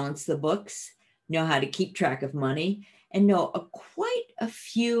to balance the books, know how to keep track of money, and know quite a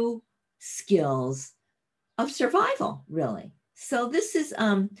few skills of survival, really. So this is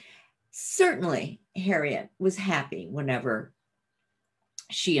certainly Harriet was happy whenever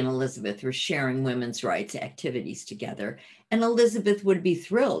she and Elizabeth were sharing women's rights activities together. And Elizabeth would be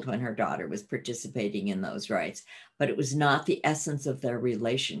thrilled when her daughter was participating in those rights, but it was not the essence of their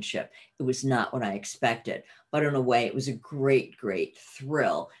relationship. It was not what I expected. But in a way, it was a great, great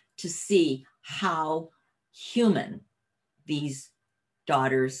thrill to see how human these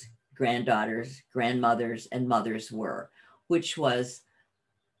daughters, granddaughters, grandmothers, and mothers were, which was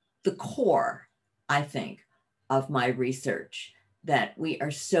the core, I think, of my research, that we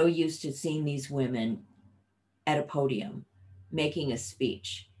are so used to seeing these women at a podium making a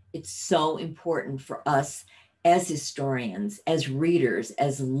speech. It's so important for us as historians, as readers,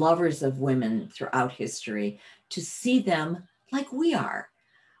 as lovers of women throughout history, to see them like we are.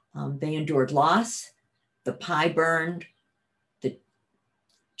 They endured loss, the pie burned, the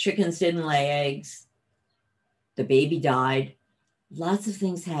chickens didn't lay eggs, the baby died. Lots of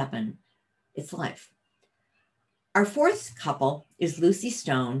things happen. It's life. Our fourth couple is Lucy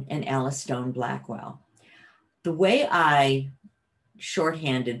Stone and Alla Stone Blackwell. The way I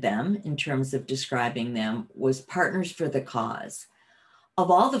shorthanded them in terms of describing them was partners for the cause.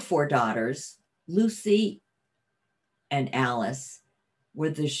 Of all the four daughters, Lucy and Alice were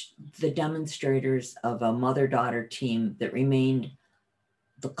the demonstrators of a mother-daughter team that remained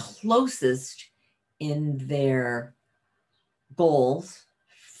the closest in their goals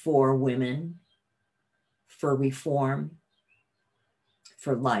for women, for reform,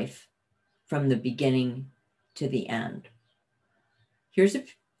 for life, from the beginning to the end.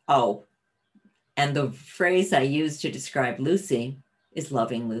 And the phrase I use to describe Lucy is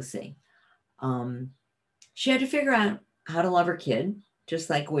loving Lucy. She had to figure out how to love her kid, just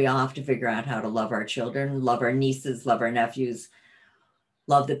like we all have to figure out how to love our children, love our nieces, love our nephews,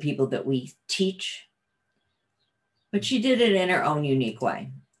 love the people that we teach. But she did it in her own unique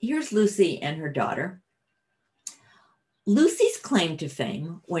way. Here's Lucy and her daughter. Lucy's claim to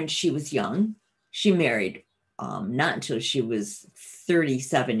fame when she was young, she married not until she was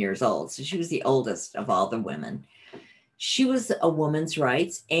 37 years old. So she was the oldest of all the women. She was a woman's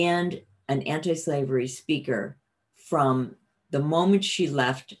rights and an anti-slavery speaker from the moment she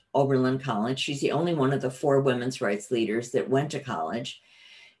left Oberlin College. She's the only one of the four women's rights leaders that went to college.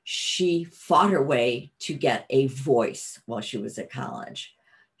 She fought her way to get a voice while she was at college.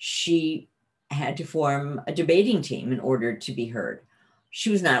 She had to form a debating team in order to be heard. She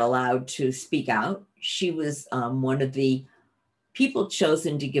was not allowed to speak out. She was one of the people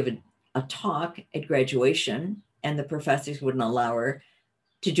chosen to give a talk at graduation, and the professors wouldn't allow her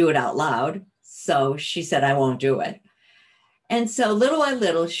to do it out loud. So she said, I won't do it. And so little by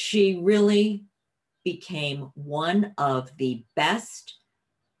little, she really became one of the best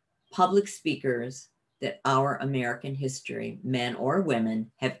public speakers that our American history, men or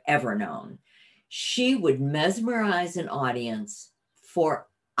women, have ever known. She would mesmerize an audience for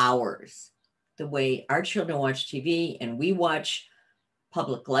hours, the way our children watch TV and we watch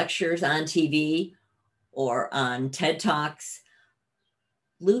public lectures on TV or on TED Talks.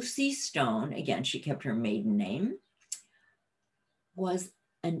 Lucy Stone, again, she kept her maiden name, was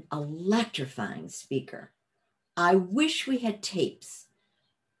an electrifying speaker. I wish we had tapes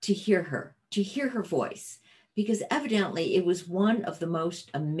to hear her voice, because evidently it was one of the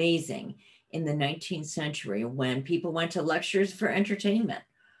most amazing in the 19th century when people went to lectures for entertainment.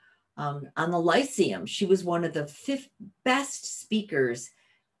 On the Lyceum, she was one of the best speakers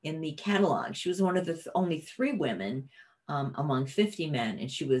in the catalog. She was one of the only 3 women among 50 men, and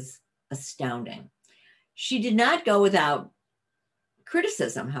she was astounding. She did not go without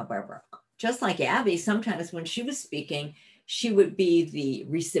criticism, however. Just like Abby, sometimes when she was speaking, she would be the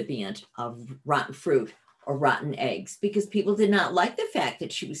recipient of rotten fruit or rotten eggs because people did not like the fact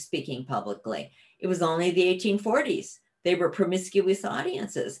that she was speaking publicly. It was only the 1840s. They were promiscuous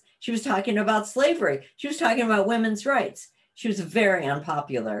audiences. She was talking about slavery. She was talking about women's rights. She was very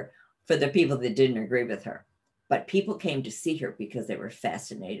unpopular for the people that didn't agree with her. But people came to see her because they were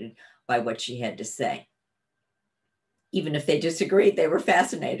fascinated by what she had to say. Even if they disagreed, they were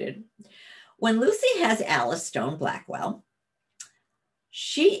fascinated. When Lucy has Alla Stone Blackwell,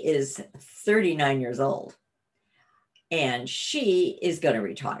 she is 39 years old and she is going to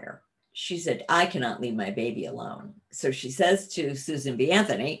retire. She said, I cannot leave my baby alone. So she says to Susan B.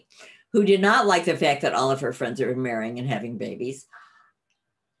 Anthony, who did not like the fact that all of her friends are marrying and having babies,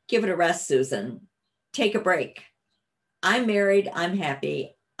 give it a rest, Susan. Take a break. I'm married. I'm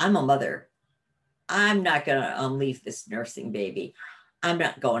happy. I'm a mother. I'm not going to leave this nursing baby. I'm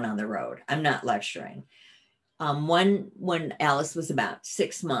not going on the road. I'm not lecturing. When Alice was about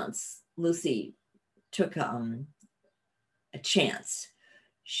 6 months, Lucy took a chance.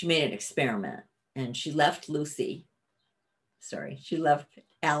 She made an experiment, and she left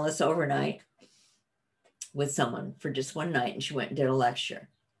Alice overnight with someone for just one night, and she went and did a lecture.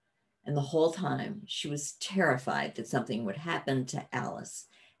 And the whole time she was terrified that something would happen to Alice,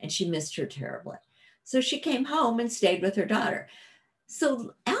 and she missed her terribly. So she came home and stayed with her daughter.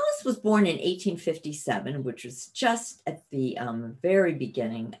 So Alice was born in 1857, which was just at the very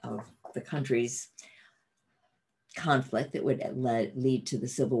beginning of the country's conflict that would lead to the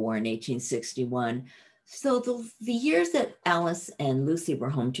Civil War in 1861. So the years that Alice and Lucy were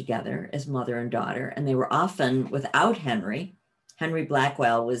home together as mother and daughter, and they were often without Henry. Henry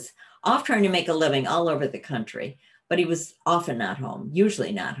Blackwell was off trying to make a living all over the country, but he was often not home,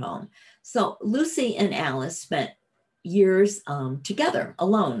 usually not home. So Lucy and Alice spent years together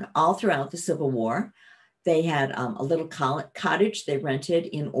alone all throughout the Civil War. They had a little cottage they rented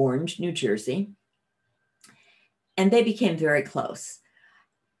in Orange, New Jersey, and they became very close.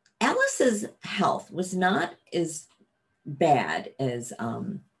 Alice's health was not as bad as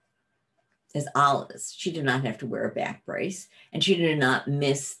Alla's. She did not have to wear a back brace, and she did not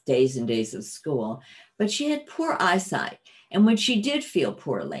miss days and days of school, but she had poor eyesight. And when she did feel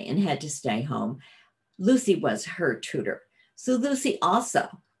poorly and had to stay home, Lucy was her tutor. So Lucy also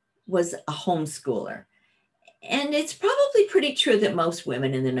was a homeschooler. And it's probably pretty true that most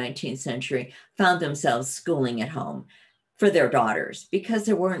women in the 19th century found themselves schooling at home for their daughters because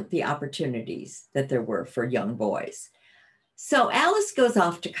there weren't the opportunities that there were for young boys. So Alice goes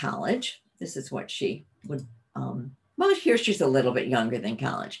off to college. This is what she would, well, here she's a little bit younger than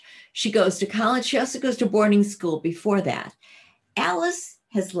college. She goes to college. She also goes to boarding school before that. Alice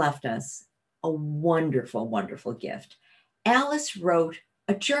has left us a wonderful, wonderful gift. Alice wrote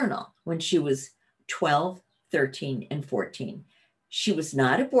a journal when she was 12, 13, and 14. She was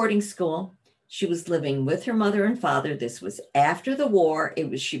not at boarding school. She was living with her mother and father. This was after the war.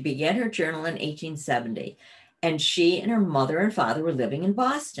 She began her journal in 1870, and she and her mother and father were living in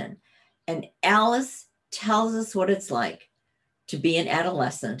Boston. And Alice tells us what it's like to be an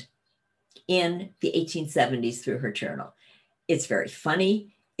adolescent in the 1870s through her journal. It's very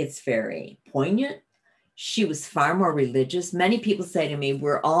funny. It's very poignant. She was far more religious. Many people say to me,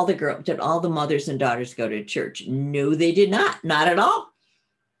 did all the mothers and daughters go to church? No, they did not at all.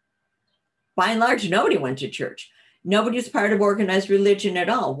 By and large, nobody went to church. Nobody was part of organized religion at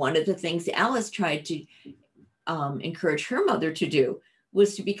all. One of the things Alice tried to encourage her mother to do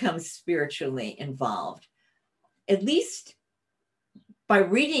was to become spiritually involved, at least by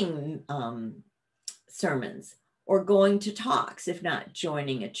reading sermons or going to talks, if not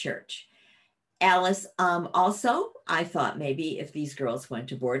joining a church. Alice also, I thought maybe if these girls went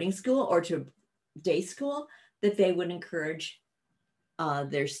to boarding school or to day school, that they would encourage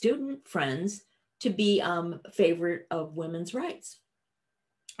their student friends to be favorite of women's rights.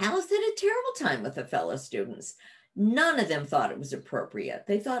 Alice had a terrible time with the fellow students. None of them thought it was appropriate.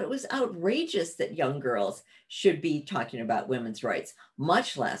 They thought it was outrageous that young girls should be talking about women's rights,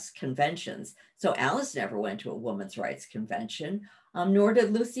 much less conventions. So Alice never went to a women's rights convention, nor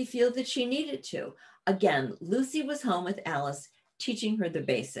did Lucy feel that she needed to. Again, Lucy was home with Alice, teaching her the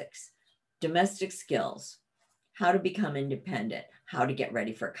basics, domestic skills, how to become independent, how to get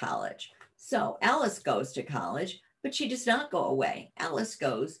ready for college. So Alice goes to college, but she does not go away. Alice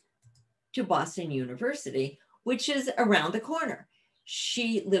goes to Boston University, which is around the corner.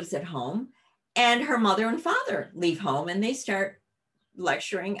 She lives at home, and her mother and father leave home, and they start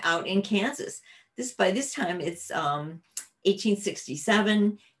lecturing out in Kansas. By this time, it's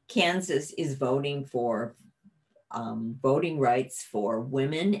 1867. Kansas is voting for voting rights for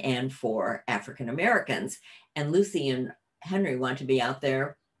women and for African Americans. And Lucy and Henry want to be out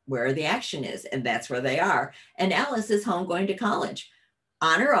there where the action is, and that's where they are. And Alice is home going to college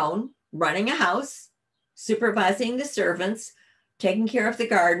on her own, running a house, supervising the servants, taking care of the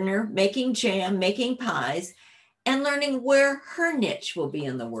gardener, making jam, making pies, and learning where her niche will be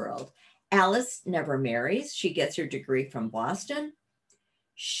in the world. Alice never marries. She gets her degree from Boston.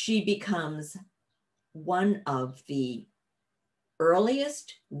 She becomes one of the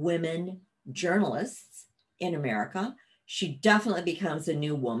earliest women journalists in America. She definitely becomes a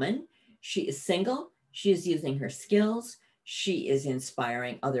new woman. She is single. She is using her skills. She is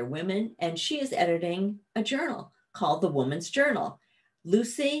inspiring other women, and she is editing a journal called The Woman's Journal.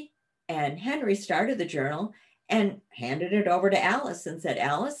 Lucy and Henry started the journal and handed it over to Alice and said,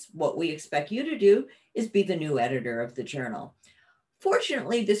 Alice, what we expect you to do is be the new editor of the journal.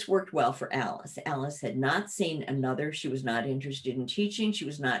 Fortunately, this worked well for Alice. Alice had not seen she was not interested in teaching. She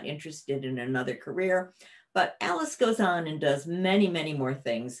was not interested in another career, but Alice goes on and does many, many more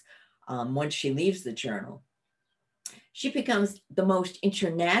things. once she leaves the journal. She becomes the most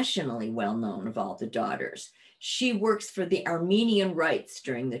internationally well-known of all the daughters. She works for the Armenian Wrights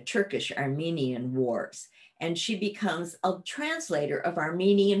during the Turkish-Armenian Wars, and she becomes a translator of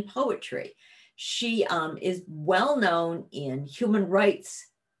Armenian poetry. She is well-known in human rights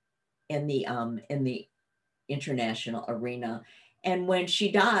in the international arena. And when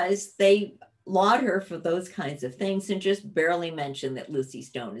she dies, they laud her for those kinds of things and just barely mention that Lucy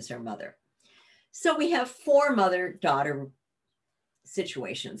Stone is her mother. So we have 4 mother-daughter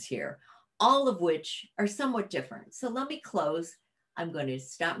situations here, all of which are somewhat different. So let me close. I'm going to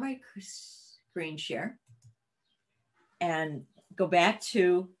stop my screen share and go back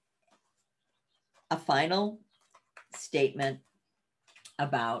to a final statement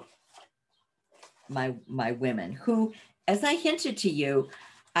about my women who, as I hinted to you,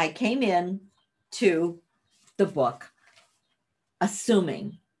 I came in to the book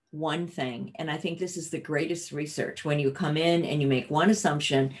assuming one thing. And I think this is the greatest research, when you come in and you make one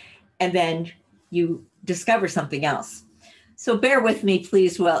assumption and then you discover something else. So bear with me,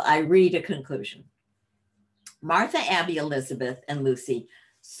 please, while I read a conclusion. Martha, Abby, Elizabeth, and Lucy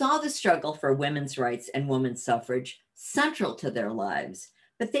saw the struggle for women's rights and women's suffrage central to their lives,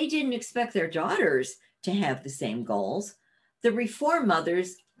 but they didn't expect their daughters to have the same goals. The Reform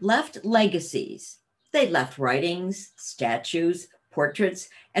mothers left legacies. They left writings, statues, portraits,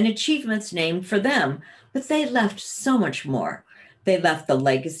 and achievements named for them, but they left so much more. They left the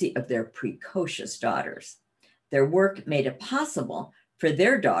legacy of their precocious daughters. Their work made it possible for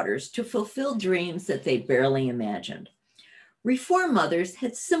their daughters to fulfill dreams that they barely imagined. Reform mothers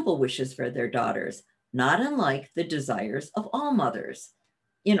had simple wishes for their daughters, not unlike the desires of all mothers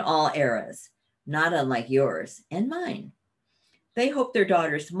in all eras, not unlike yours and mine. They hoped their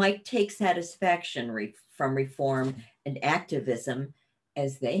daughters might take satisfaction from reform and activism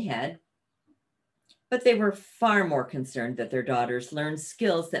as they had, but they were far more concerned that their daughters learned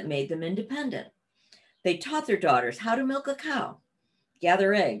skills that made them independent. They taught their daughters how to milk a cow,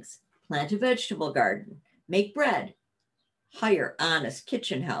 gather eggs, plant a vegetable garden, make bread, hire honest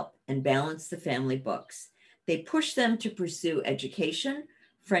kitchen help, and balance the family books. They pushed them to pursue education,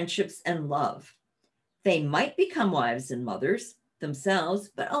 friendships, and love. They might become wives and mothers themselves,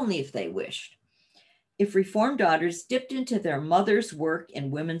 but only if they wished. If Reform daughters dipped into their mother's work in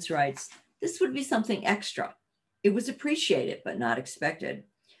women's rights, this would be something extra. It was appreciated, but not expected.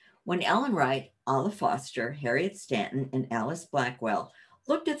 When Ellen Wright, Alla Foster, Harriet Stanton, and Alice Blackwell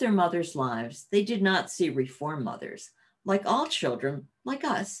looked at their mothers' lives, they did not see Reform mothers. Like all children, like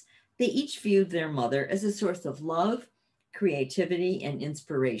us, they each viewed their mother as a source of love, creativity, and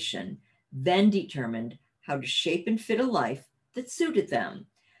inspiration, then determined how to shape and fit a life that suited them.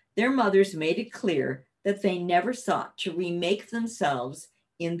 Their mothers made it clear that they never sought to remake themselves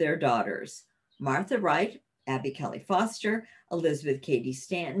in their daughters. Martha Wright, Abby Kelley Foster, Elizabeth Cady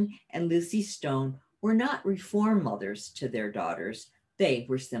Stanton, and Lucy Stone were not Reform mothers to their daughters. They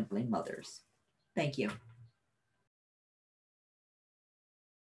were simply mothers. Thank you.